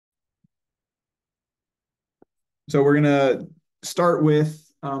So we're gonna start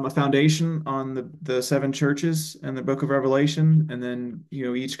with a foundation on the seven churches and the Book of Revelation, and then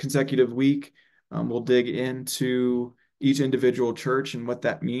each consecutive week we'll dig into each individual church and what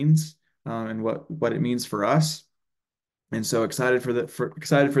that means and what it means for us. And so excited for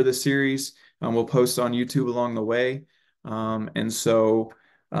this series. We'll post on YouTube along the way, and so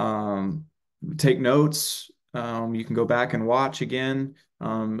um, take notes. You can go back and watch again.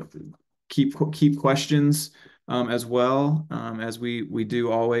 Keep questions as well as we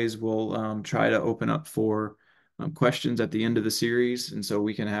do always. We'll try to open up for questions at the end of the series, and so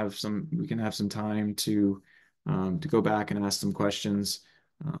we can have some time to go back and ask some questions.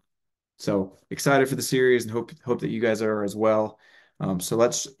 Uh, so excited for the series and hope that you guys are as well. So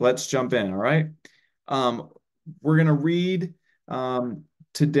let's jump in. All right. Um, we're gonna read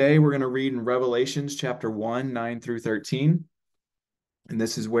today. We're gonna read in Revelations chapter 1, 9 through 13. And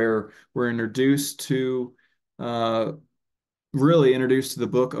this is where we're introduced to uh, really introduced to the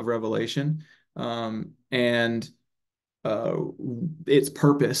book of Revelation and its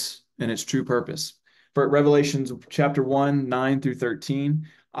purpose and its true purpose. For Revelations chapter 1, 9 through 13,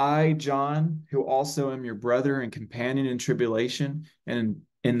 I, John, who also am your brother and companion in tribulation and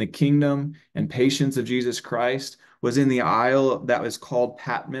in the kingdom and patience of Jesus Christ, was in the isle that was called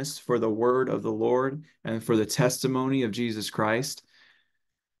Patmos for the word of the Lord and for the testimony of Jesus Christ.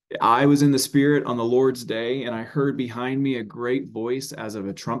 I was in the Spirit on the Lord's day, and I heard behind me a great voice as of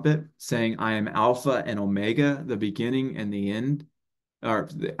a trumpet saying, I am Alpha and Omega, the beginning and the end, or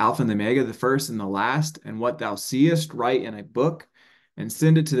the Alpha and the Omega, the first and the last. And what thou seest, write in a book and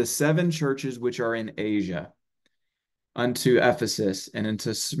send it to the seven churches which are in Asia, unto Ephesus, and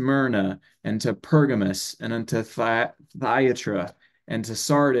unto Smyrna, and to Pergamos, and unto Thyatira, and to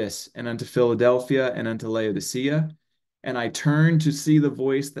Sardis, and unto Philadelphia, and unto Laodicea. And I turned to see the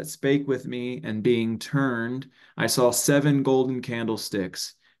voice that spake with me, and being turned, I saw seven golden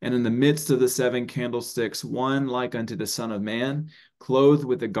candlesticks. And in the midst of the seven candlesticks, one like unto the Son of Man, clothed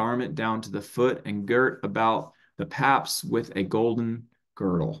with a garment down to the foot, and girt about the paps with a golden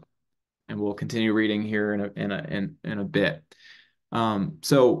girdle. And we'll continue reading here in a bit.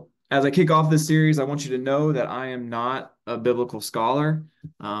 So as I kick off this series, I want you to know that I am not a biblical scholar,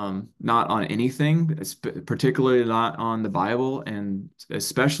 not on anything, particularly not on the Bible, and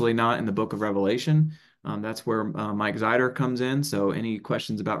especially not in the book of Revelation. That's where Mike Zeider comes in. So any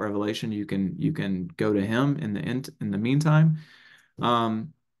questions about Revelation, you can go to him in the meantime.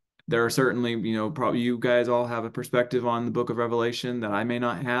 Um, there are certainly, probably you guys all have a perspective on the book of Revelation that I may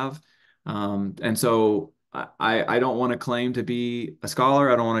not have. And so I don't want to claim to be a scholar.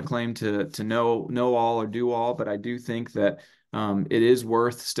 I don't want to claim to know all or do all, but I do think that it is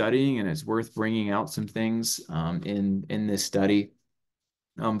worth studying and it's worth bringing out some things in this study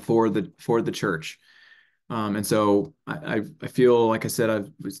for the church. And so I feel, like I said,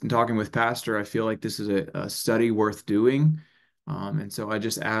 I've been talking with Pastor. I feel like this is a study worth doing. And so I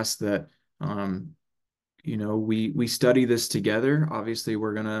just ask that, we study this together. Obviously,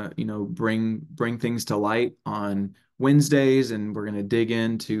 we're gonna, bring things to light on Wednesdays, and we're gonna dig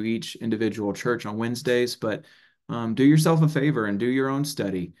into each individual church on Wednesdays. But do yourself a favor and do your own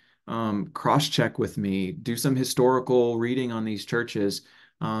study. Cross-check with me. Do some historical reading on these churches,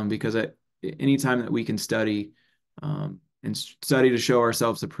 because anytime that we can study and study to show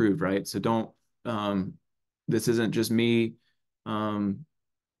ourselves approved, right? So don't. This isn't just me.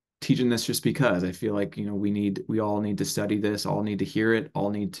 Teaching this just because I feel like we all need to study this, all need to hear it, all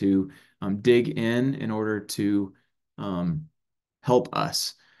need to dig in order to um, help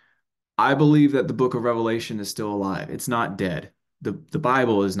us. I believe that the book of Revelation is still alive. It's not dead. The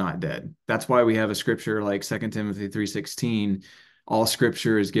Bible is not dead. That's why we have a scripture like 2 Timothy 3:16. All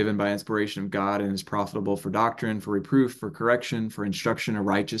scripture is given by inspiration of God and is profitable for doctrine, for reproof, for correction, for instruction of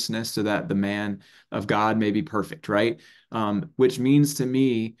righteousness, so that the man of God may be perfect, right? Which means to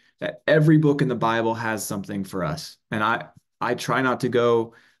me that every book in the Bible has something for us. And I try not to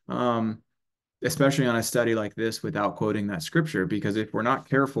go, especially on a study like this, without quoting that scripture, because if we're not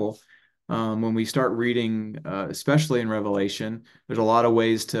careful, when we start reading, especially in Revelation, there's a lot of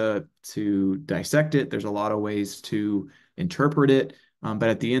ways to dissect it. There's a lot of ways to interpret it. But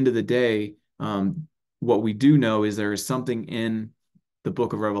at the end of the day, what we do know is there is something in the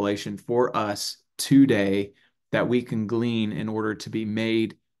book of Revelation for us today that we can glean in order to be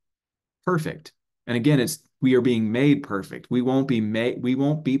made perfect. And again, we are being made perfect. We won't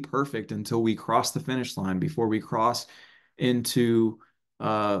be perfect until we cross the finish line, before we cross into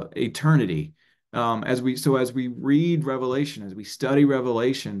eternity. As we read Revelation, as we study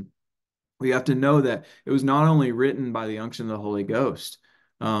Revelation, we have to know that it was not only written by the unction of the Holy Ghost,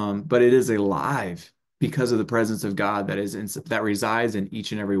 but it is alive. because of the presence of God that resides in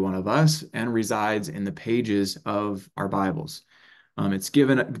each and every one of us and resides in the pages of our Bibles. It's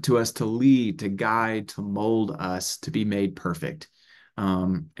given to us to lead, to guide, to mold us to be made perfect.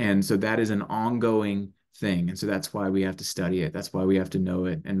 And so that is an ongoing thing. And so that's why we have to study it. That's why we have to know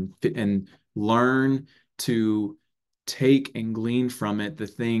it and learn to take and glean from it the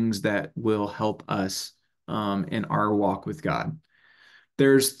things that will help us in our walk with God.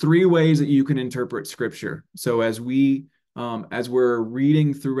 There's three ways that you can interpret scripture. So as we're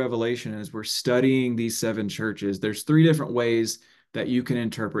reading through Revelation, as we're studying these seven churches, there's three different ways that you can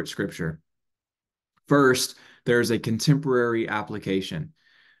interpret scripture. First, there's a contemporary application.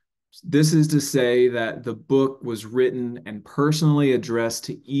 This is to say that the book was written and personally addressed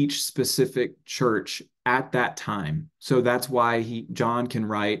to each specific church at that time. So that's why John can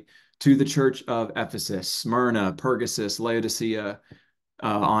write to the church of Ephesus, Smyrna, Pergamus, Laodicea,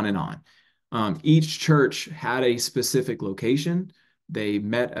 on and on. Each church had a specific location. They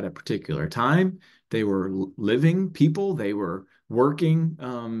met at a particular time. They were living people. They were working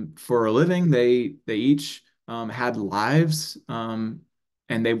for a living. They each had lives,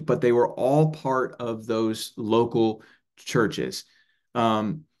 but they were all part of those local churches.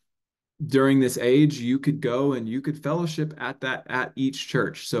 During this age, you could go and you could fellowship at each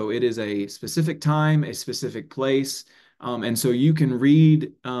church. So it is a specific time, a specific place. And so you can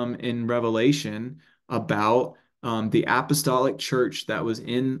read in Revelation about the apostolic church that was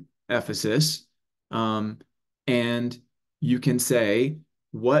in Ephesus. And you can say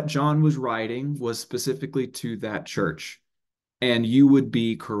what John was writing was specifically to that church. And you would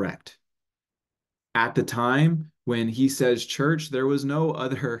be correct. At the time when he says church, there was no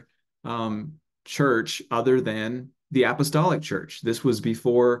other church other than the apostolic church. This was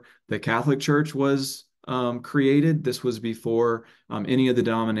before the Catholic Church was created. This was before any of the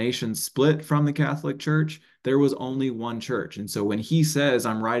denominations split from the Catholic Church. There was only one church. And so when he says,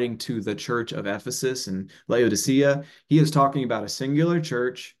 I'm writing to the church of Ephesus and Laodicea, he is talking about a singular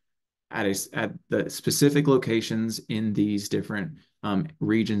church at the specific locations in these different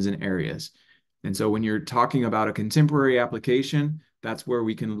regions and areas. And so when you're talking about a contemporary application, that's where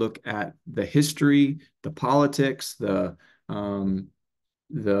we can look at the history, the politics, the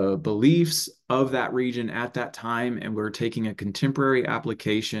beliefs of that region at that time, and we're taking a contemporary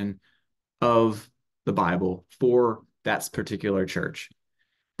application of the Bible for that particular church.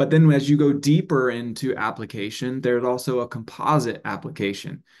 But then as you go deeper into application, there's also a composite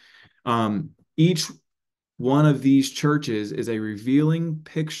application. Each one of these churches is a revealing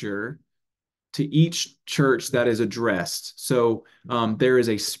picture to each church that is addressed. So there is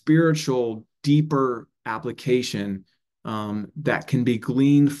a spiritual, deeper application that can be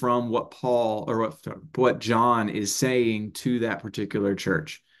gleaned from what Paul or what John is saying to that particular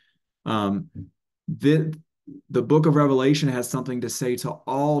church. The book of Revelation has something to say to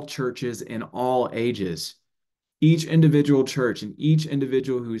all churches in all ages. Each individual church and each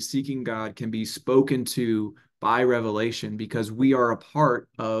individual who is seeking God can be spoken to by revelation because we are a part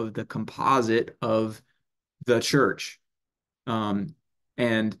of the composite of the church. And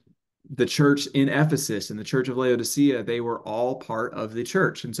the church in Ephesus and the church of Laodicea, they were all part of the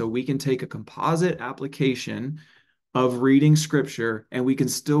church. And so we can take a composite application of reading scripture and we can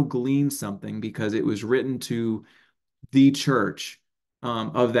still glean something because it was written to the church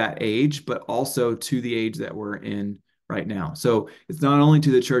of that age, but also to the age that we're in right now. So it's not only to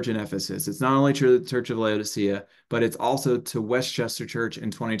the church in Ephesus, it's not only to the church of Laodicea, but it's also to Westchester Church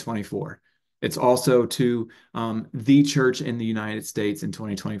in 2024. It's also to the church in the United States in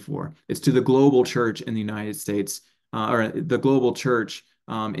 2024. It's to the global church in the United States, or the global church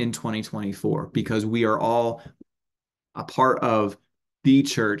in 2024, because we are all a part of the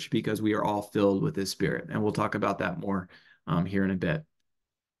church because we are all filled with His Spirit. And we'll talk about that more here in a bit.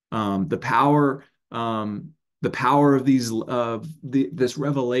 The power of this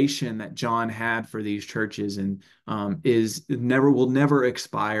revelation that John had for these churches and will never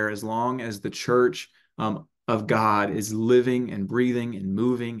expire as long as the church of God is living and breathing and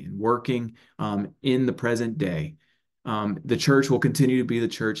moving and working in the present day. The church will continue to be the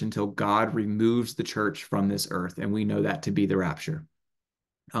church until God removes the church from this earth, and we know that to be the rapture.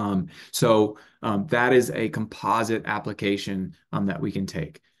 So that is a composite application that we can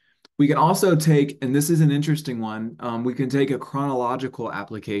take. We can also take, and this is an interesting one, we can take a chronological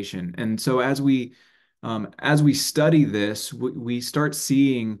application. And so as we study this, we start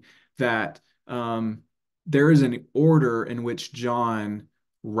seeing that there is an order in which John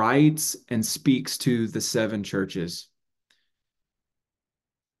writes and speaks to the seven churches.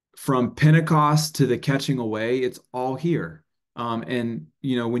 From Pentecost to the catching away, it's all here. And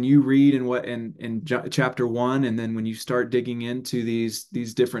when you read in chapter 1, and then when you start digging into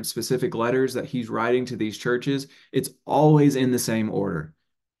these different specific letters that he's writing to these churches, it's always in the same order.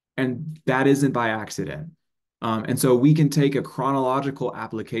 And that isn't by accident. And so we can take a chronological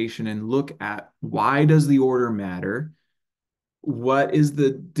application and look at, why does the order matter? What is the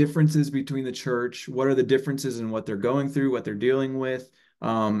differences between the church? What are the differences in what they're going through, what they're dealing with?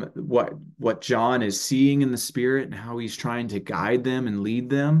 What John is seeing in the Spirit and how he's trying to guide them and lead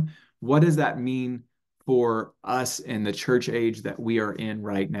them. What does that mean for us in the church age that we are in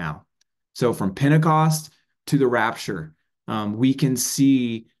right now? So from Pentecost to the rapture, we can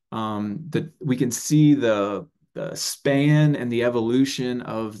see the span and the evolution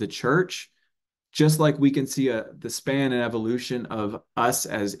of the church, just like we can see the span and evolution of us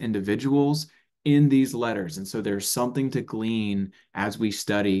as individuals in these letters. And so there's something to glean as we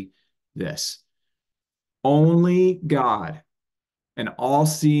study this. Only God, an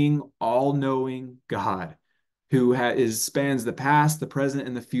all-seeing, all-knowing God, who spans the past, the present,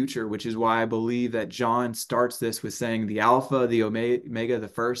 and the future, which is why I believe that John starts this with saying the Alpha, the Omega, the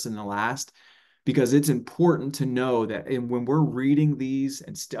first and the last, because it's important to know that when we're reading these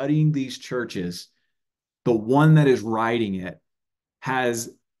and studying these churches, the one that is writing it has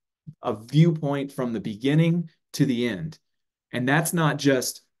a viewpoint from the beginning to the end. And that's not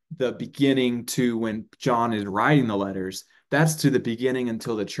just the beginning to when John is writing the letters, that's to the beginning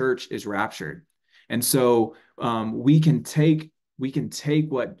until the church is raptured. And so we can take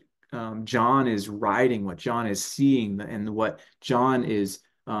what John is writing, what John is seeing, and what John is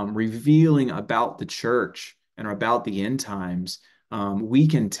revealing about the church and about the end times. We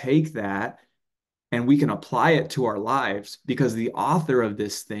can take that and we can apply it to our lives, because the author of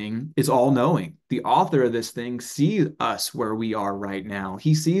this thing is all knowing. The author of this thing sees us where we are right now.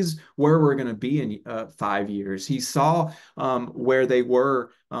 He sees where we're going to be in 5 years. He saw where they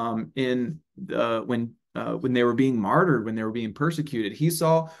were when they were being martyred, when they were being persecuted. He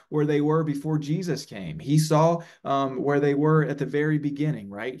saw where they were before Jesus came. He saw where they were at the very beginning,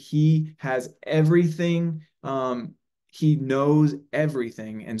 right? He has everything. He knows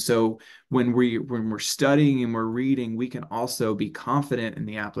everything. And so when we're studying and we're reading, we can also be confident in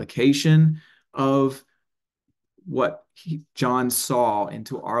the application of what John saw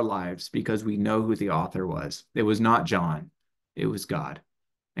into our lives, because we know who the author was. It was not John, it was God,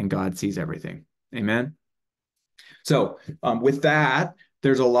 and God sees everything. Amen. So with that,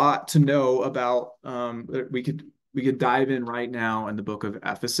 there's a lot to know about. We could dive in right now in the book of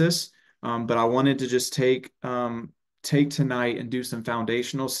Ephesus, but I wanted to just take tonight and do some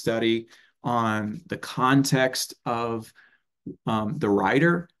foundational study on the context of the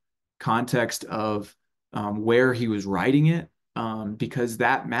writer, context of where he was writing it, because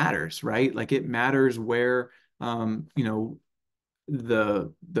that matters, right? Like, it matters where the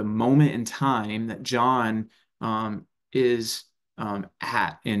moment in time that John is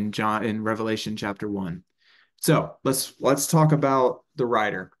in Revelation chapter 1. So let's talk about the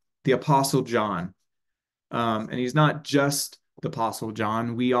writer, the Apostle John. And he's not just the Apostle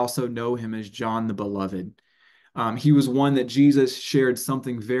John. We also know him as John the Beloved. He was one that Jesus shared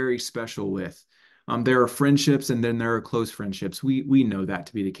something very special with. There are friendships, and then there are close friendships. We know that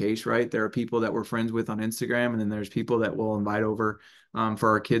to be the case, right? There are people that we're friends with on Instagram, and then there's people that we'll invite over for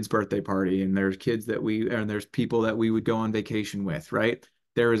our kid's birthday party, and there's people that we would go on vacation with, right?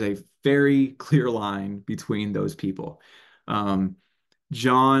 There is a very clear line between those people.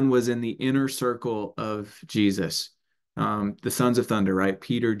 John was in the inner circle of Jesus, the sons of thunder, right?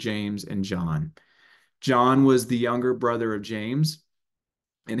 Peter, James, and John. John was the younger brother of James,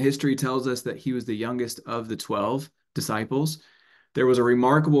 and history tells us that he was the youngest of the 12 disciples. There was a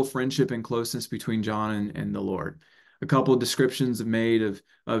remarkable friendship and closeness between John and the Lord. A couple of descriptions are made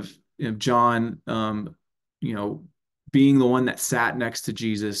of John, being the one that sat next to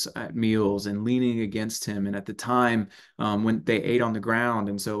Jesus at meals and leaning against him. And at the time, when they ate on the ground,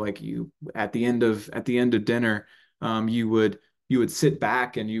 and so like at the end of dinner, you would sit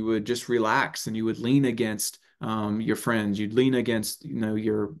back and you would just relax, and you would lean against your friends. You'd lean against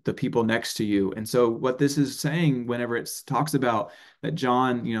the people next to you. And so what this is saying, whenever it talks about that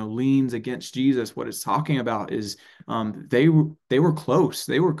John leans against Jesus, what it's talking about is they were close,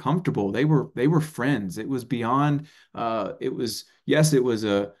 they were comfortable, they were friends. It was beyond it was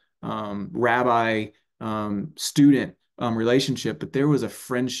a rabbi student relationship, but there was a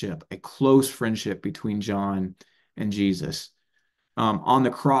friendship, a close friendship between John and Jesus. On the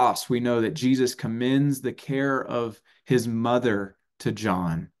cross, we know that Jesus commends the care of his mother to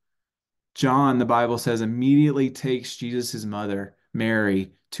John. John, the Bible says, immediately takes Jesus' mother,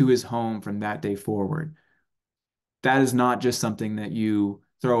 Mary, to his home from that day forward. that is not just something that you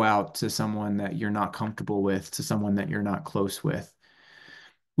throw out to someone that you're not comfortable with, to someone that you're not close with.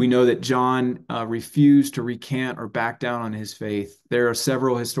 We know that John refused to recant or back down on his faith. There are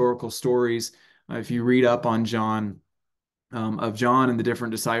several historical stories, if you read up on John, of John and the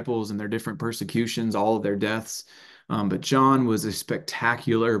different disciples and their different persecutions, all of their deaths. But John was a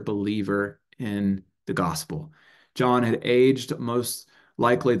spectacular believer in the gospel. John had aged most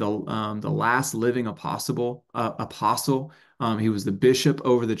likely the last living apostle. He was the bishop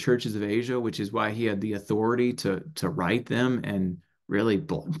over the churches of Asia, which is why he had the authority to write them and really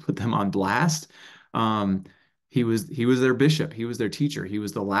put them on blast. Um, he was their bishop. He was their teacher. He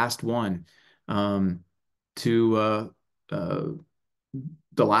was the last one to uh,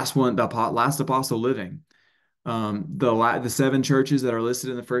 the last one, the last apostle living. The seven churches that are listed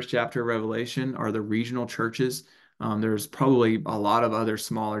in the first chapter of Revelation are the regional churches. There's probably a lot of other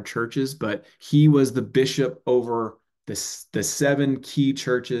smaller churches, but he was the bishop over the seven key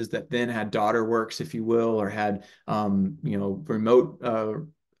churches that then had daughter works, if you will, or had remote. Uh,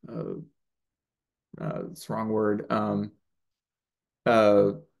 it's the wrong word.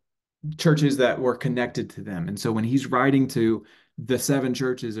 Uh, Churches that were connected to them. And so when he's writing to the seven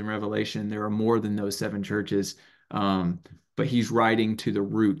churches in Revelation, there are more than those seven churches. But he's writing to the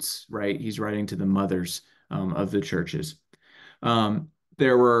roots, right? He's writing to the mothers of the churches.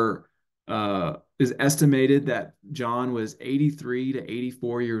 There were is estimated that John was 83 to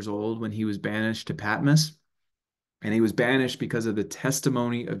 84 years old when he was banished to Patmos, and he was banished because of the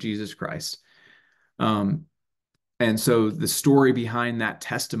testimony of Jesus Christ. Um, and so the story behind that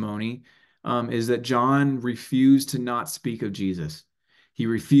testimony is that John refused to not speak of Jesus. He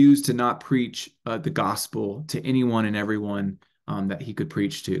refused to not preach the gospel to anyone and everyone that he could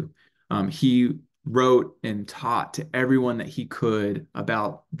preach to. He wrote and taught to everyone that he could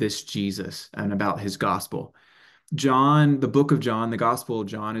about this Jesus and about his gospel. John, the book of John, the Gospel of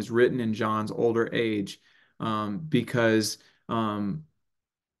John, is written in John's older age because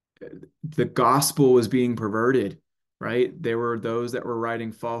the gospel was being perverted, right? There were those that were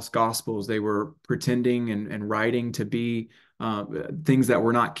writing false gospels. They were pretending and writing to be things that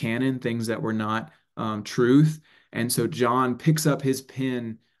were not canon, things that were not truth. And so John picks up his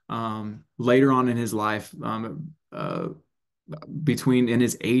pen later on in his life, between in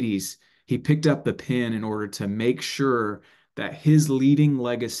his 80s. He picked up the pen in order to make sure that his leaving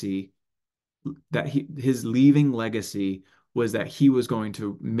legacy was that he was going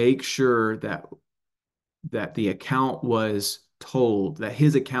to make sure that the account was told, that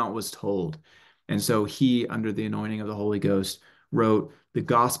his account was told. And so he, under the anointing of the Holy Ghost, wrote the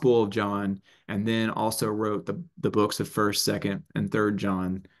Gospel of John, and then also wrote the books of First, Second, and Third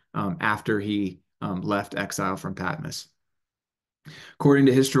John after he left exile from Patmos. According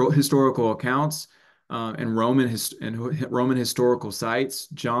to historical accounts and Roman historical sites,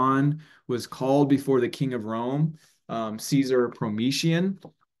 John was called before the king of Rome, Caesar Domitian,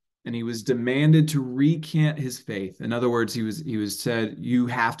 and he was demanded to recant his faith. In other words, he was said, "You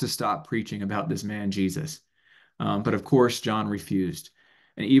have to stop preaching about this man Jesus." But of course, John refused.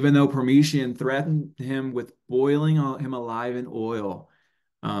 And even though Domitian threatened him with boiling him alive in oil,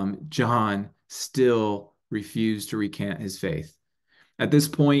 John still refused to recant his faith. At this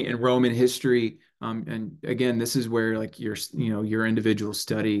point in Roman history, and again, this is where like your individual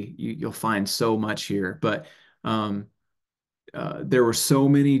study, you'll find so much here. But there were so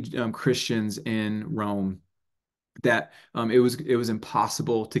many Christians in Rome that it was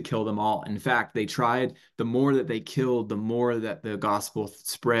impossible to kill them all. In fact, they tried. The more that they killed, the more that the gospel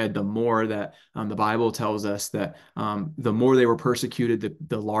spread, the more that the Bible tells us that the more they were persecuted,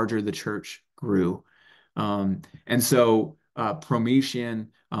 the larger the church grew. And so Prometian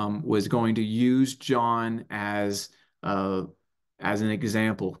was going to use John as an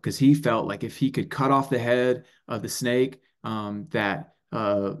example because he felt like if he could cut off the head of the snake, that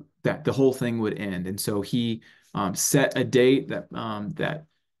the whole thing would end. And so he set a date that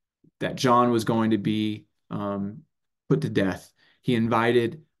John was going to be put to death. He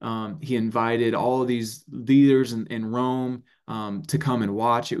invited all of these leaders in Rome to come and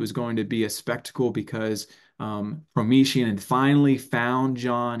watch. It was going to be a spectacle because Prometian had finally found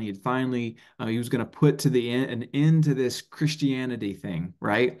John. He was going to put to an end to this Christianity thing,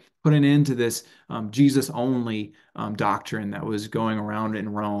 right? Put an end to this Jesus only doctrine that was going around in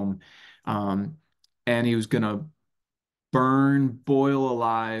Rome. And he was going to boil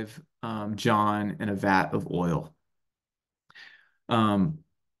alive John in a vat of oil. Um,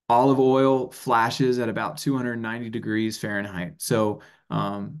 Olive oil flashes at about 290 degrees Fahrenheit. So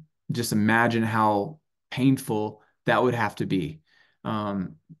just imagine how painful that would have to be.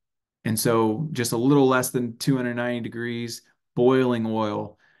 Um, And so just a little less than 290 degrees, boiling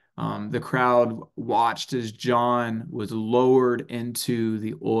oil. The crowd watched as John was lowered into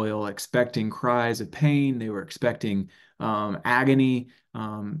the oil, expecting cries of pain. They were expecting agony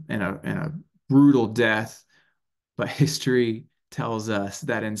and a brutal death. But history tells us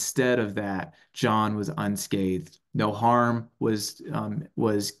that instead of that, John was unscathed. No harm was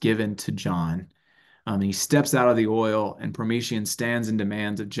given to John. He steps out of the oil, and Prometheus stands and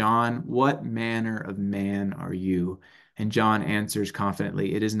demands of John, "What manner of man are you?" And John answers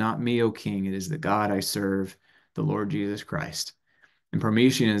confidently, "It is not me, O king. It is the God I serve, the Lord Jesus Christ." And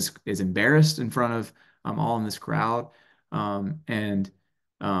Prometheus is embarrassed in front of all in this crowd, um, and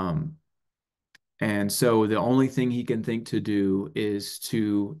um, and so the only thing he can think to do is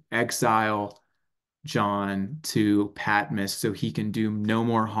to exile John to Patmos so he can do no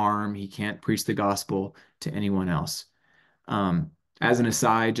more harm. He can't preach the gospel to anyone else. Um, as an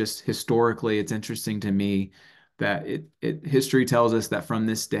aside, just historically, it's interesting to me that history tells us that from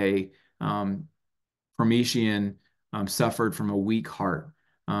this day, Promethean suffered from a weak heart,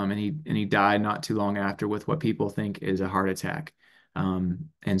 and he died not too long after with what people think is a heart attack. And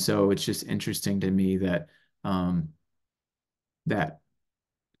so it's just interesting to me um, that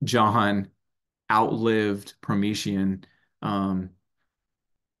John outlived Promethean um,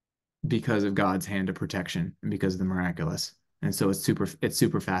 because of God's hand of protection and because of the miraculous. And so it's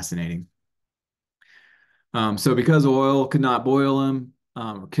super fascinating. So because oil could not boil him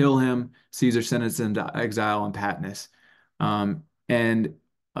or kill him, Caesar sentenced him to exile on Patmos. And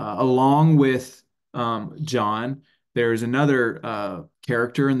along with John, there's another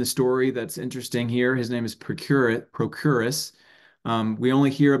character in the story that's interesting here. His name is Procurus. We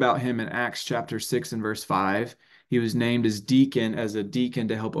only hear about him in Acts chapter 6 and verse 5. He was named as a deacon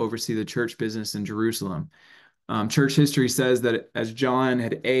to help oversee the church business in Jerusalem. Church history says that as John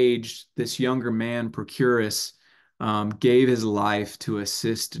had aged, this younger man, Procurus, gave his life to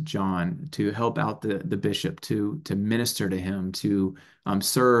assist John, to help out the bishop, to minister to him, to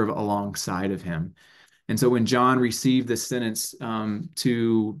serve alongside of him. And so when John received the sentence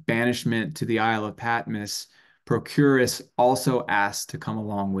to banishment to the Isle of Patmos, Procurus also asked to come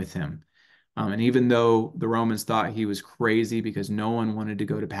along with him. And even though the Romans thought he was crazy because no one wanted to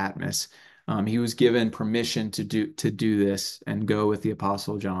go to Patmos, he was given permission to do this and go with the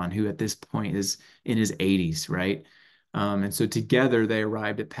Apostle John, who at this point is in his 80s, right? And so together they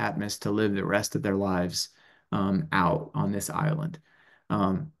arrived at Patmos to live the rest of their lives out on this island.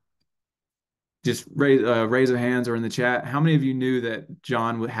 Um, just raise of hands or in the chat. How many of you knew that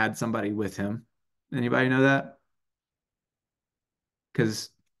John had somebody with him? Anybody know that? Because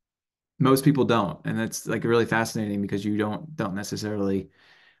most people don't, and that's like really fascinating because you don't necessarily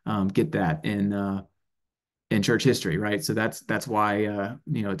get that in church history, right? So that's why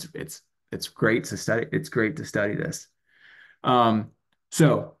it's great to study. It's great to study this. Um,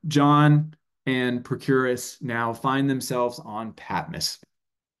 so John and Procurus now find themselves on Patmos.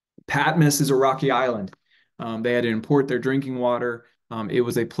 Patmos is a rocky island. They had to import their drinking water. It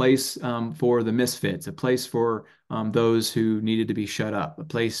was a place for the misfits, a place for those who needed to be shut up, a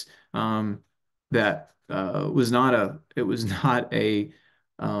place that was not a it was not a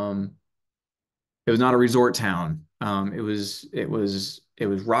um, it was not a resort town. It was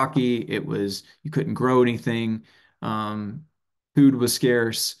rocky. It was you couldn't grow anything. Um, Food was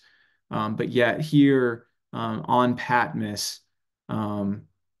scarce, but yet here on Patmos. Um,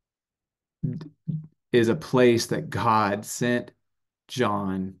 is a place that God sent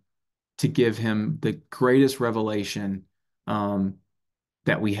John to give him the greatest revelation um,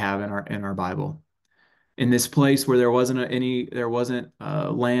 that we have in our Bible. In this place where there wasn't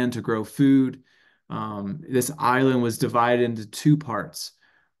land to grow food, this island was divided into two parts.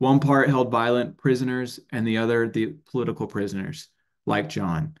 One part held violent prisoners, and the other the political prisoners, like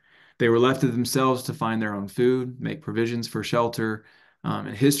John. They were left to themselves to find their own food, make provisions for shelter.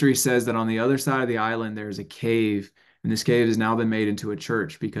 And history says that on the other side of the island, there is a cave, and this cave has now been made into a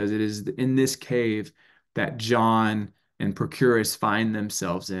church because it is in this cave that John and Procurus find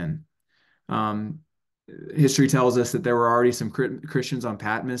themselves in. Um, History tells us that there were already some Christians on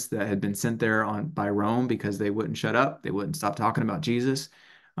Patmos that had been sent there on by Rome because they wouldn't shut up, they wouldn't stop talking about Jesus.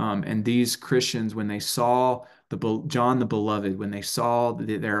 And these Christians, when they saw John the Beloved, when they saw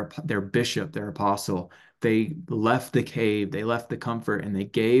their bishop, their apostle, they left the cave, they left the comfort, and they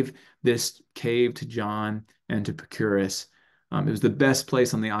gave this cave to John and to Procurus. It was the best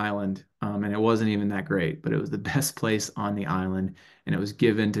place on the island, and it wasn't even that great, but it was the best place on the island, and it was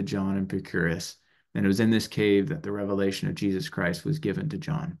given to John and Procurus. And it was in this cave that the revelation of Jesus Christ was given to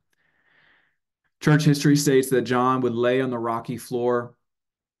John. Church history states that John would lay on the rocky floor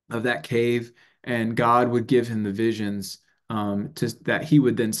of that cave, and God would give him the visions that he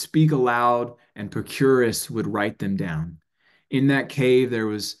would then speak aloud, and Procurus would write them down. In that cave,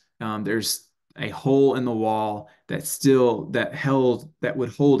 there's a hole in the wall that would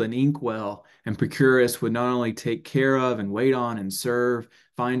hold an inkwell, and Procurus would not only take care of and wait on and serve,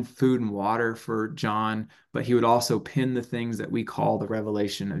 find food and water for John, but he would also pen the things that we call the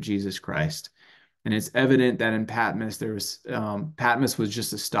revelation of Jesus Christ. And it's evident that in Patmos, Patmos was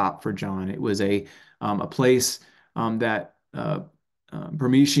just a stop for John. It was a place that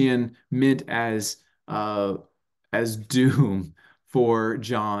Domitian meant as doom for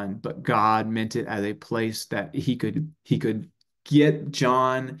John, but God meant it as a place that he could get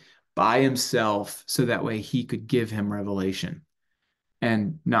John by himself, so that way he could give him revelation.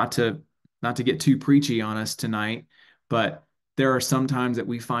 And not to get too preachy on us tonight, but there are some times that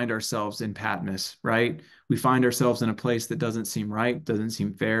we find ourselves in Patmos, right? We find ourselves in a place that doesn't seem right, doesn't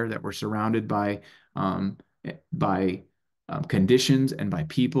seem fair, that we're surrounded um, by conditions and by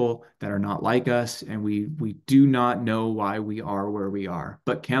people that are not like us, and we do not know why we are where we are.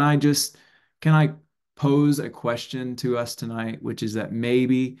 But can I pose a question to us tonight, which is that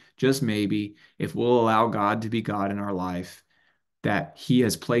maybe, just maybe, if we'll allow God to be God in our life, that he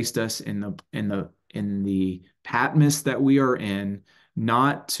has placed us in the Patmos that we are in,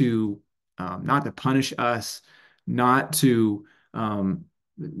 not to not to punish us, not to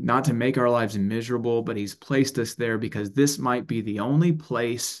not to make our lives miserable, but he's placed us there because this might be the only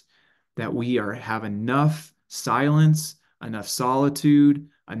place that we have enough silence, enough solitude,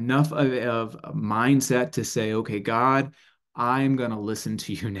 enough of a mindset to say, okay, God, I'm going to listen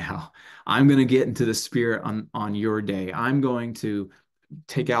to you now. I'm going to get into the spirit on your day. I'm going to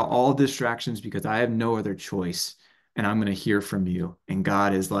take out all distractions because I have no other choice, and I'm going to hear from you. And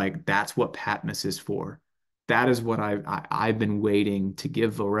God is like, that's what Patmos is for. That is what I've been waiting to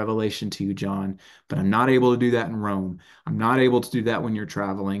give a revelation to you, John. But I'm not able to do that in Rome. I'm not able to do that when you're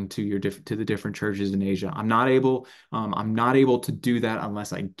traveling to the different churches in Asia. I'm not able to do that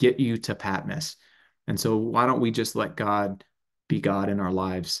unless I get you to Patmos. And so why don't we just let God be God in our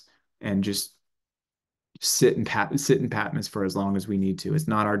lives, and just sit in Patmos for as long as we need to. It's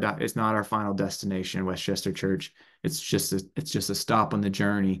not our final destination, Westchester Church. It's just a stop on the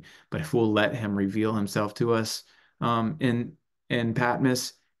journey. But if we'll let him reveal himself to us in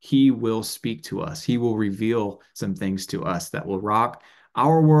Patmos, he will speak to us. He will reveal some things to us that will rock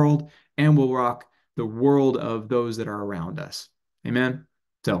our world and will rock the world of those that are around us. Amen.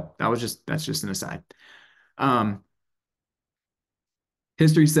 So that's just an aside. Um,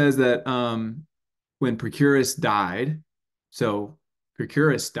 History says that when Procurus died, so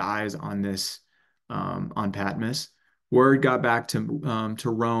Procurus dies on this on Patmos. Word got back to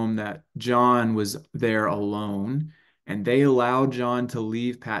Rome that John was there alone, and they allowed John to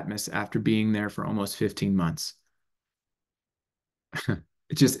leave Patmos after being there for almost 15 months.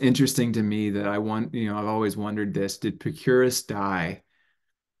 It's just interesting to me that I've always wondered this. Did Procurus die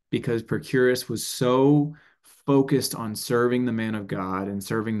because Procurus was so focused on serving the man of God and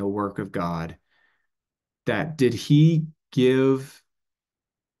serving the work of God, that did he give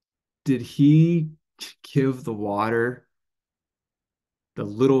the water, the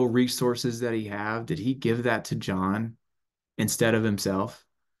little resources that he have, did he give that to John instead of himself?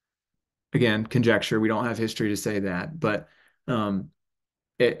 Again, conjecture. We don't have history to say that, but um,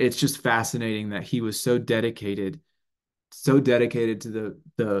 it's just fascinating that he was so dedicated to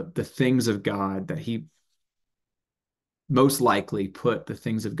the things of God, that he most likely put the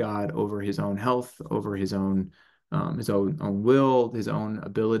things of God over his own health, over his own will, his own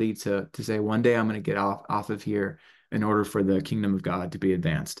ability to say, one day I'm going to get off of here in order for the kingdom of God to be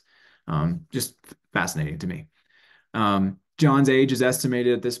advanced. Just fascinating to me. John's age is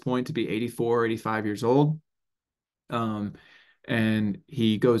estimated at this point to be 84, 85 years old. Um, and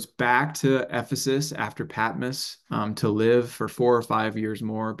he goes back to Ephesus after Patmos to live for 4 or 5 years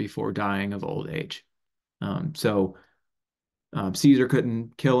more before dying of old age. So Caesar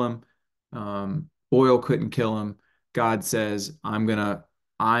couldn't kill him. Oil couldn't kill him. God says, I'm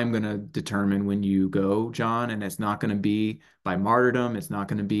gonna determine when you go, John, and it's not gonna be by martyrdom. It's not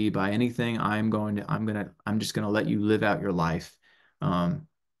gonna be by anything. I'm just gonna let you live out your life um,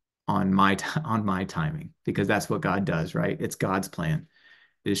 on my timing, because that's what God does, right? It's God's plan.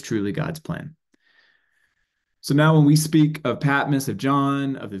 It is truly God's plan. So now when we speak of Patmos, of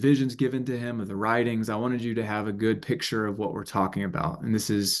John, of the visions given to him, of the writings, I wanted you to have a good picture of what we're talking about. And this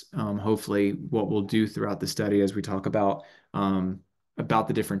is hopefully what we'll do throughout the study as we talk about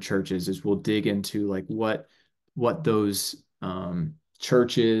the different churches, is we'll dig into like what those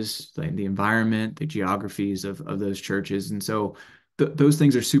churches, the environment, the geographies of those churches. And so those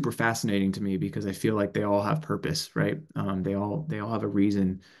things are super fascinating to me because I feel like they all have purpose, right? They all have a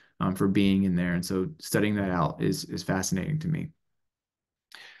reason for being in there, and so studying that out is fascinating to me.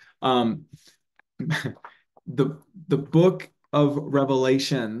 Um, the the book of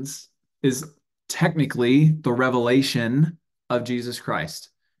Revelations is technically the revelation of Jesus Christ.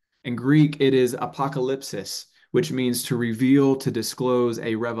 In Greek, it is apocalypsis, which means to reveal, to disclose,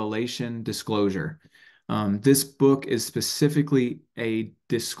 a revelation, disclosure. This book is specifically a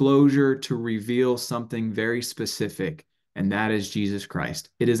disclosure to reveal something very specific, and that is Jesus Christ.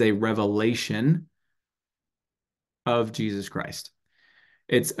 It is a revelation of Jesus Christ.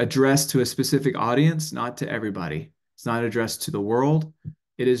 It's addressed to a specific audience, not to everybody. It's not addressed to the world.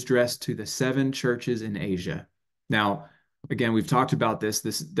 It is addressed to the seven churches in Asia. Now, again, we've talked about this.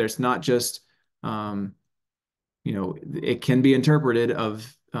 There's not just, um, it can be interpreted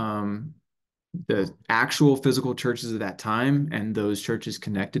of the actual physical churches of that time and those churches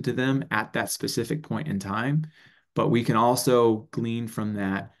connected to them at that specific point in time. But we can also glean from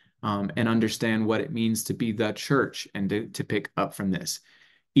that and understand what it means to be the church and to pick up from this.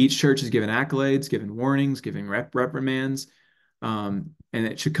 Each church is given accolades, given warnings, given reprimands, and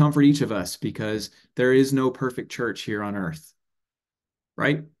it should comfort each of us because there is no perfect church here on earth,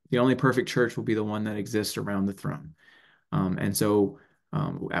 right? The only perfect church will be the one that exists around the throne. And so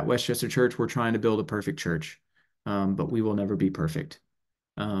at Westchester Church, we're trying to build a perfect church, but we will never be perfect.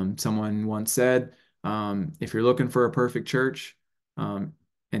 Someone once said, if you're looking for a perfect church,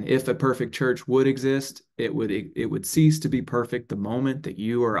 and if a perfect church would exist, it would cease to be perfect the moment that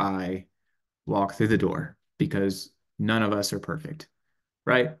you or I walk through the door, because none of us are perfect,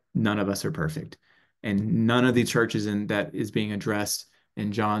 right? None of us are perfect. And none of the churches that is being addressed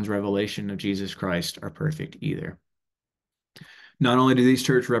in John's revelation of Jesus Christ are perfect either. Not only do these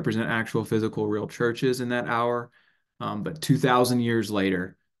churches represent actual physical real churches in that hour, but 2,000 years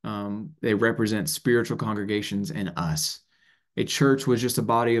later, they represent spiritual congregations in us. A church was just a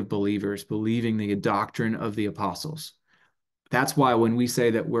body of believers believing the doctrine of the apostles. That's why when we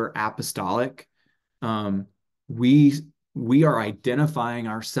say that we're apostolic, um, we we are identifying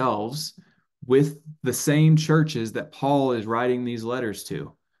ourselves with the same churches that Paul is writing these letters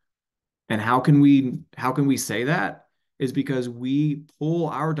to. And how can we say that? Is because we pull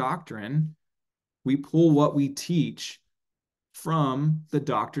our doctrine, we pull what we teach from the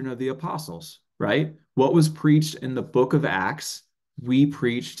doctrine of the apostles, right? What was preached in the book of Acts, we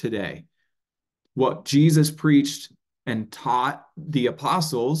preach today. What Jesus preached and taught the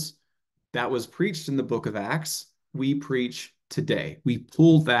apostles, that was preached in the book of Acts, we preach today. We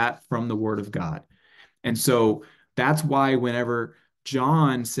pull that from the word of God. And so that's why whenever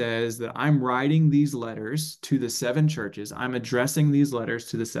John says that I'm writing these letters to the seven churches, I'm addressing these letters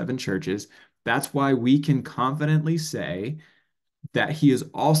to the seven churches, that's why we can confidently say that he is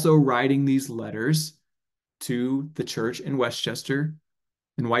also writing these letters to the church in Westchester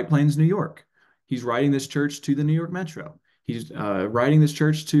in White Plains, New York. He's writing this church to the New York Metro. He's writing this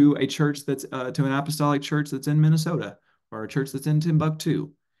church to a church that's to an apostolic church that's in Minnesota, or a church that's in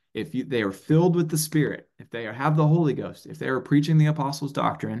Timbuktu. If they are filled with the Spirit, if they have the Holy Ghost, if they are preaching the apostles'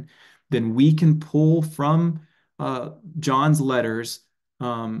 doctrine, then we can pull from John's letters.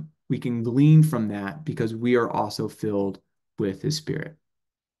 We can glean from that because we are also filled with his Spirit.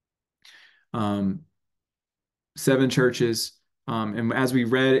 Seven churches, and as we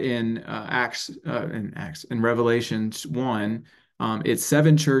read in in Revelation 1, it's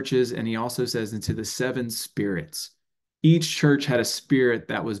seven churches, and he also says into the seven spirits. Each church had a spirit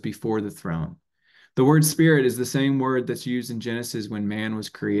that was before the throne. The word spirit is the same word that's used in Genesis when man was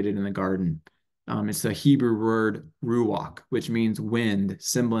created in the garden. It's the Hebrew word ruach, which means wind,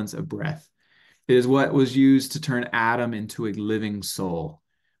 semblance of breath. It is what was used to turn Adam into a living soul.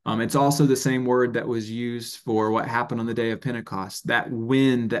 It's also the same word that was used for what happened on the day of Pentecost, that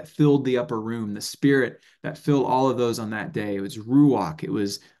wind that filled the upper room, the spirit that filled all of those on that day. It was ruach. It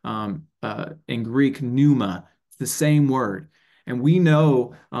was in Greek pneuma. It's the same word. And we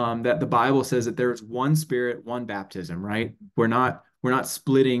know that the Bible says that there's one spirit, one baptism, right? We're not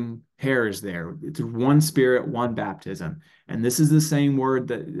splitting hairs there. It's one spirit, one baptism. And this is the same word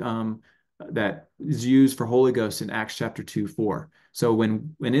that is used for Holy Ghost in Acts chapter 2:4. So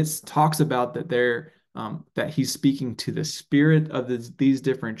when it talks about that he's speaking to the spirit of these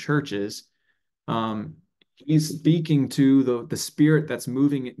different churches, he's speaking to the spirit that's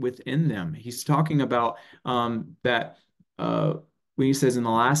moving within them. He's talking about that when he says, "In the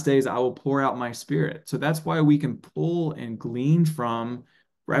last days, I will pour out my spirit." So that's why we can pull and glean from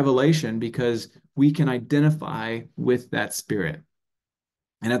Revelation, because we can identify with that spirit.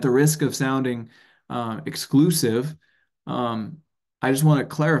 And at the risk of sounding exclusive, um, I just want to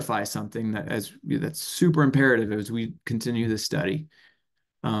clarify something that's super imperative as we continue this study.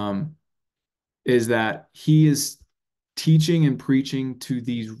 Um, is that he is teaching and preaching to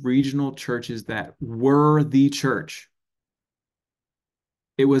these regional churches that were the church.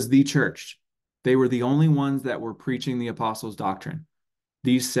 It was the church. They were the only ones that were preaching the apostles' doctrine.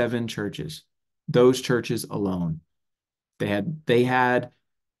 These seven churches, those churches alone. They had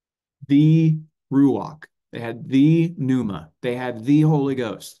the Ruach. They had the Pneuma. They had the Holy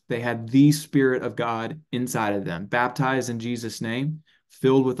Ghost. They had the Spirit of God inside of them, baptized in Jesus' name,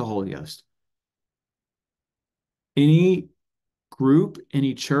 filled with the Holy Ghost. Any group,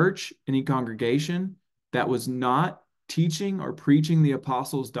 any church, any congregation that was not teaching or preaching the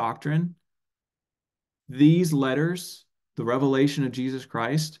apostles' doctrine, these letters, the revelation of Jesus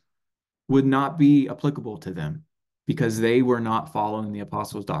Christ, would not be applicable to them because they were not following the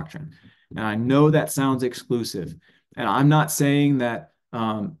apostles' doctrine. And I know that sounds exclusive. And I'm not saying that,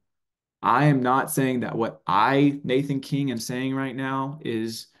 I am not saying that what Nathan King, am saying right now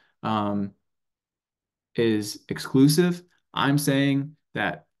um, is exclusive. I'm saying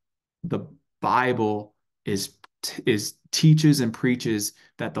that the Bible is teaches and preaches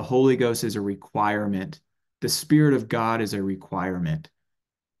that the Holy Ghost is a requirement. The Spirit of God is a requirement,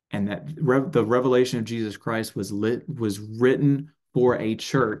 and that the revelation of Jesus Christ was written for a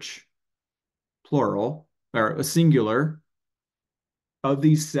church, plural or a singular, of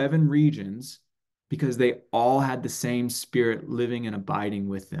these seven regions because they all had the same Spirit living and abiding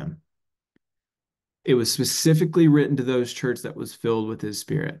with them. It was specifically written to those churches that was filled with His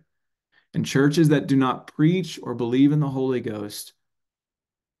Spirit. And churches that do not preach or believe in the Holy Ghost,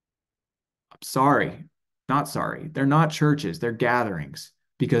 I'm sorry, not sorry. They're not churches, they're gatherings.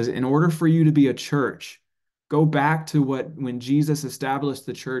 Because in order for you to be a church, go back to when Jesus established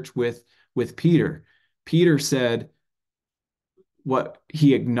the church with Peter. Peter said what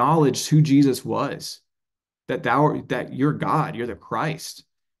he acknowledged who Jesus was, that you're God, you're the Christ.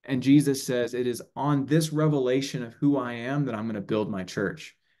 And Jesus says, it is on this revelation of who I am that I'm going to build my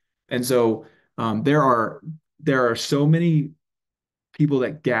church. And so there are so many people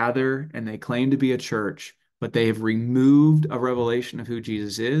that gather and they claim to be a church, but they have removed a revelation of who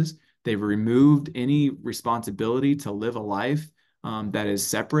Jesus is. They've removed any responsibility to live a life that is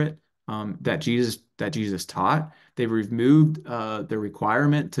separate, that Jesus taught. They've removed the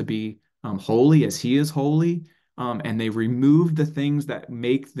requirement to be holy as He is holy, and they've removed the things that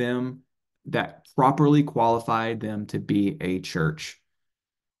properly qualified them to be a church.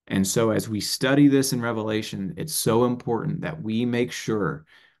 And so, as we study this in Revelation, it's so important that we make sure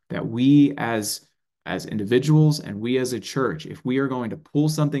that we, as individuals and we as a church, if we are going to pull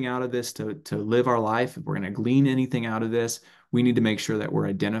something out of this to live our life, if we're going to glean anything out of this, we need to make sure that we're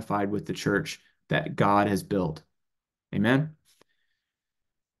identified with the church that God has built. Amen.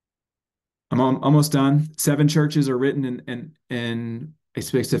 I'm almost done. Seven churches are written in a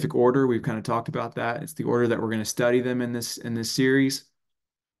specific order. We've kind of talked about that. It's the order that we're going to study them in this series.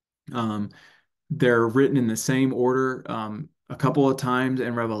 Um, they're written in the same order a couple of times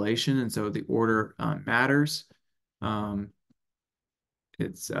in Revelation, and so the order matters. Um,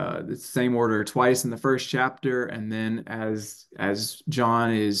 it's the same order twice in the first chapter, and then as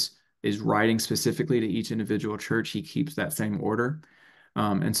John is writing specifically to each individual church, he keeps that same order.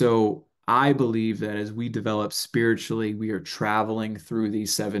 And so I believe that as we develop spiritually, we are traveling through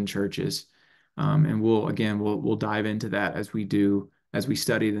these seven churches. And we'll dive into that as we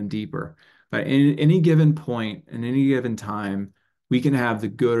study them deeper. But in any given point, in any given time, we can have the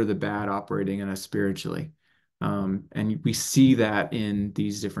good or the bad operating in us spiritually. And we see that in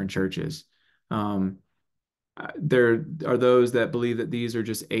these different churches. Um, there are those that believe that these are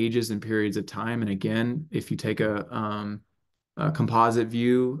just ages and periods of time. And again, if you take a composite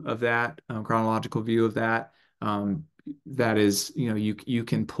view of that, chronological view of that. That is, you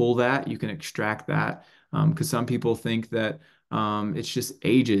can pull that, you can extract that, because some people think that it's just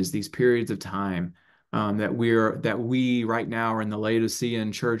ages, these periods of time, that we right now are in the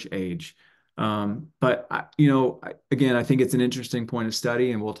Laodicean church age. Again, I think it's an interesting point of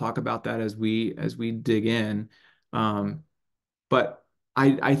study, and we'll talk about that as we dig in. Um, but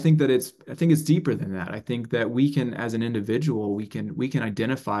I think it's deeper than that. I think that we can, as an individual, we can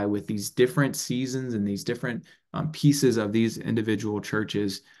identify with these different seasons and these different pieces of these individual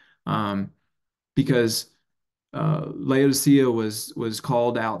churches, um, because Laodicea was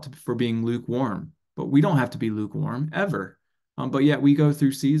called out for being lukewarm, but we don't have to be lukewarm ever. But yet we go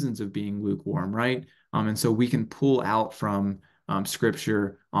through seasons of being lukewarm, right? And so we can pull out from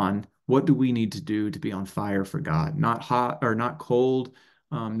Scripture on what do we need to do to be on fire for God, not hot or not cold,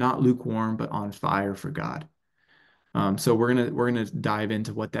 not lukewarm, but on fire for God. So we're gonna dive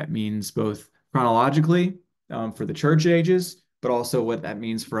into what that means both chronologically for the church ages, but also what that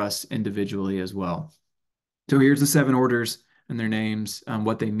means for us individually as well. So here's the seven orders and their names,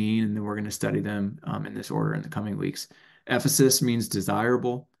 what they mean, and then we're going to study them in this order in the coming weeks. Ephesus means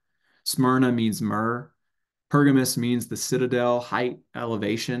desirable. Smyrna means myrrh. Pergamus means the citadel, height,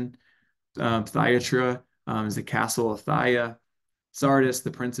 elevation. Thyatira is the castle of Thia. Sardis,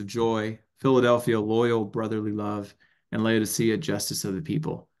 the prince of joy. Philadelphia, loyal, brotherly love. And Laodicea, justice of the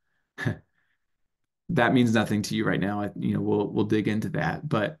people. That means nothing to you right now. We'll dig into that,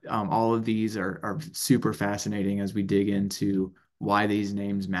 but all of these are super fascinating as we dig into why these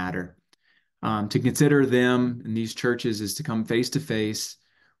names matter. To consider them in these churches is to come face to face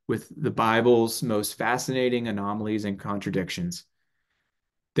with the Bible's most fascinating anomalies and contradictions.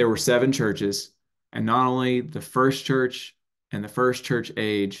 There were seven churches, and not only the first church and the first church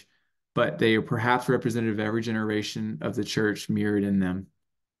age, but they are perhaps representative of every generation of the church mirrored in them.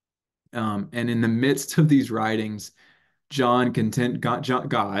 And in the midst of these writings, God,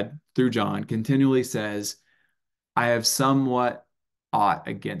 through John, continually says, I have somewhat aught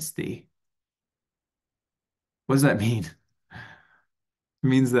against thee. What does that mean? It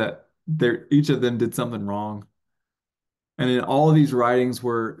means that each of them did something wrong. And in all of these writings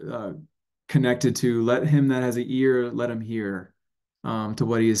were connected to let him that has an ear, let him hear to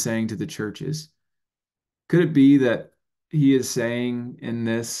what he is saying to the churches. Could it be that he is saying in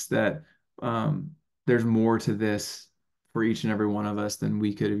this that there's more to this for each and every one of us than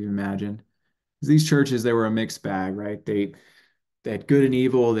we could have imagined? These churches, they were a mixed bag, right? They had good and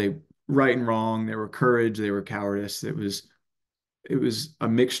evil, they right and wrong, they were courage, they were cowardice. It was a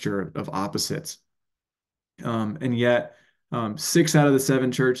mixture of opposites. And yet, six out of the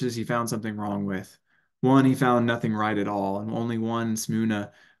seven churches he found something wrong with. One he found nothing right at all, and only one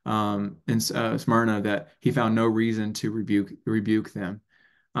Smyrna that he found no reason to rebuke them.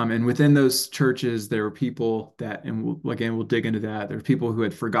 And within those churches, there were people that, and again, we'll dig into that. There were people who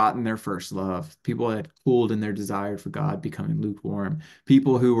had forgotten their first love, people that had cooled in their desire for God, becoming lukewarm,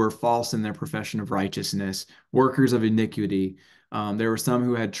 people who were false in their profession of righteousness, workers of iniquity. There were some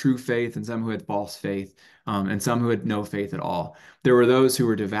who had true faith and some who had false faith, and some who had no faith at all. There were those who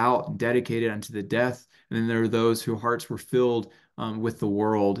were devout and dedicated unto the death, and then there were those whose hearts were filled with the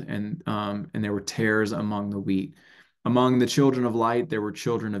world, and there were tares among the wheat. Among the children of light, there were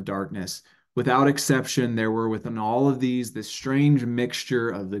children of darkness. Without exception, there were within all of these this strange mixture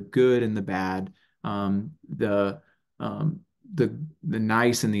of the good and the bad, um, the um, the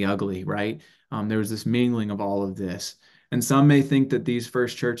nice and the ugly, right? There was this mingling of all of this. And some may think that these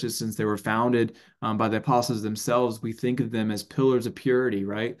first churches, since they were founded by the apostles themselves, we think of them as pillars of purity,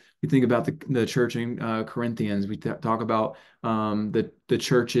 right? We think about the church in Corinthians. We talk about the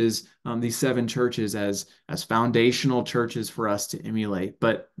churches, these seven churches, as foundational churches for us to emulate.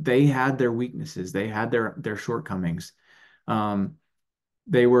 But they had their weaknesses. They had their shortcomings. Um,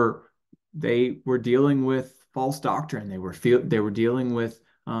 they were they were dealing with false doctrine. They were dealing with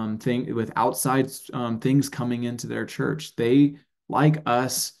outside things coming into their church. They, like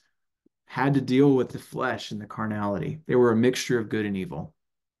us, had to deal with the flesh and the carnality. They were a mixture of good and evil.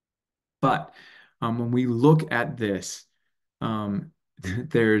 But when we look at this, um,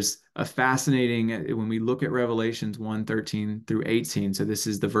 there's a fascinating, when we look at Revelations 1:13 through 18. So this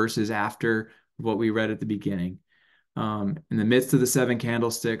is the verses after what we read at the beginning. In the midst of the seven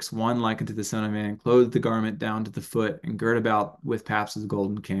candlesticks, one like unto the Son of Man, clothed the garment down to the foot, and girt about with paps of the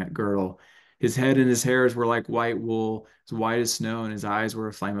golden girdle. His head and his hairs were like white wool, as white as snow, and his eyes were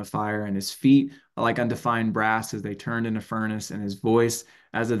a flame of fire, and his feet like unto fine brass as they turned in a furnace, and his voice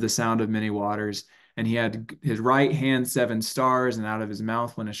as of the sound of many waters. And he had his right hand seven stars, and out of his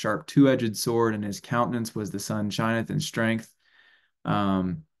mouth went a sharp two-edged sword, and his countenance was the sun shineth in strength.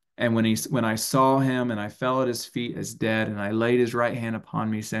 Um, and when I saw him, and I fell at his feet as dead, and I laid his right hand upon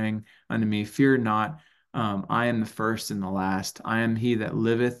me, saying unto me, Fear not, I am the first and the last. I am he that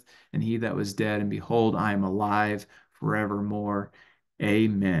liveth, and he that was dead, and behold, I am alive forevermore.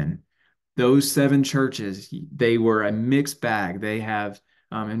 Amen. Those seven churches, they were a mixed bag. They have,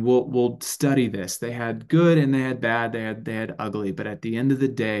 and we'll study this. They had good and they had bad. They had ugly. But at the end of the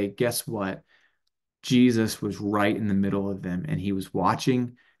day, guess what? Jesus was right in the middle of them, and he was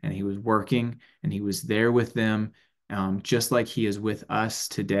watching and he was working and he was there with them, just like he is with us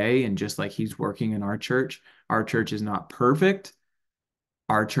today, and just like he's working in our church. Our church is not perfect.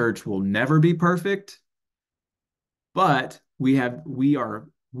 Our church will never be perfect, but we are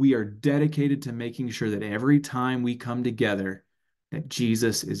dedicated to making sure that every time we come together, that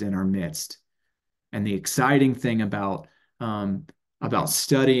Jesus is in our midst. And the exciting thing about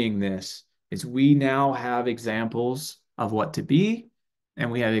studying this is we now have examples of what to be,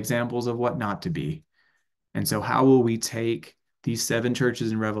 and we have examples of what not to be. And so, how will we take these seven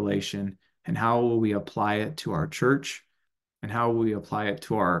churches in Revelation and how will we apply it to our church? And how will we apply it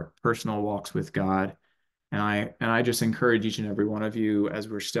to our personal walks with God? And I just encourage each and every one of you as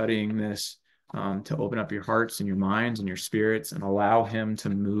we're studying this to open up your hearts and your minds and your spirits and allow Him to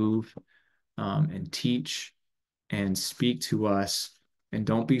move and teach and speak to us. And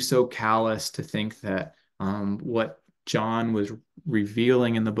don't be so callous to think that what John was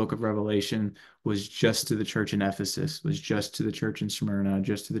revealing in the book of Revelation was just to the church in Ephesus, was just to the church in Smyrna,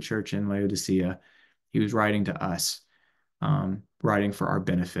 just to the church in Laodicea. He was writing to us, writing for our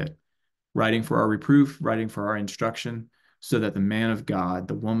benefit, writing for our reproof, writing for our instruction, so that the man of God,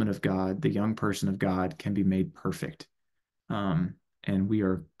 the woman of God, the young person of God can be made perfect. And we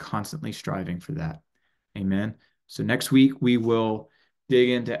are constantly striving for that. Amen. So next week we will dig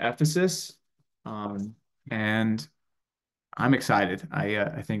into Ephesus, and I'm excited.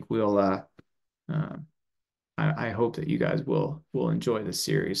 I think uh, I hope that you guys will enjoy this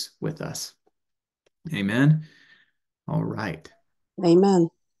series with us. Amen. All right. Amen.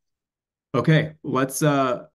 Okay, let's